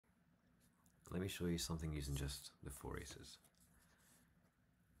let me show you something using just the 4 aces.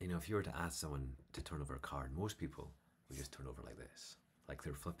 You know, if you were to ask someone to turn over a card, most people would just turn over like this, like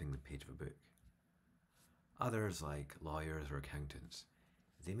they're flipping the page of a book. Others, like lawyers or accountants,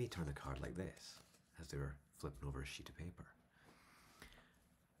 they may turn a card like this, as they're flipping over a sheet of paper.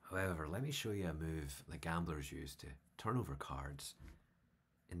 However, let me show you a move that gamblers use to turn over cards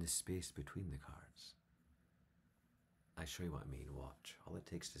in the space between the cards. I show you what I mean, watch. All it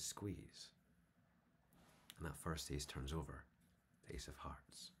takes is squeeze. And that first ace turns over. The ace of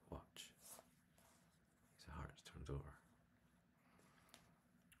hearts, watch. Ace of hearts turns over.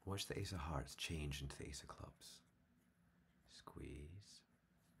 Watch the ace of hearts change into the ace of clubs. Squeeze.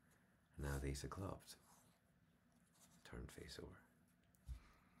 And now the ace of clubs. Turn face over.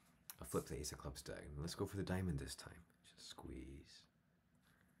 I'll flip the ace of clubs down. Let's go for the diamond this time. Just squeeze.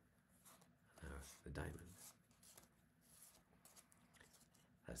 Now the diamond.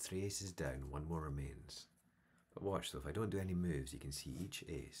 That's 3 aces down, 1 more remains. But watch though, if I don't do any moves, you can see each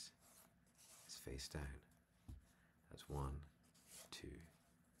ace is face down. That's 1, 2,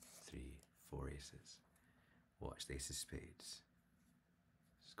 3, 4 aces. Watch the ace of spades.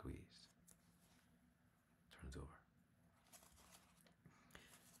 Squeeze. Turns over.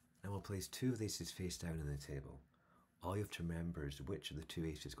 Now we'll place 2 of the aces face down on the table. All you have to remember is which of the 2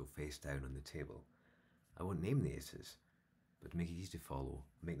 aces go face down on the table. I won't name the aces, but to make it easy to follow,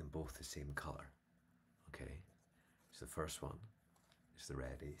 make them both the same colour. Okay, so the first one is the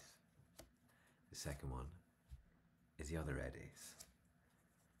red ace. The second one is the other red ace.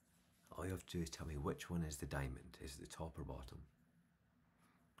 All you have to do is tell me which one is the diamond. Is it the top or bottom?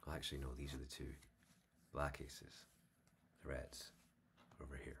 Well, actually no, these are the 2 black aces. The reds are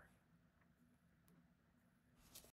over here.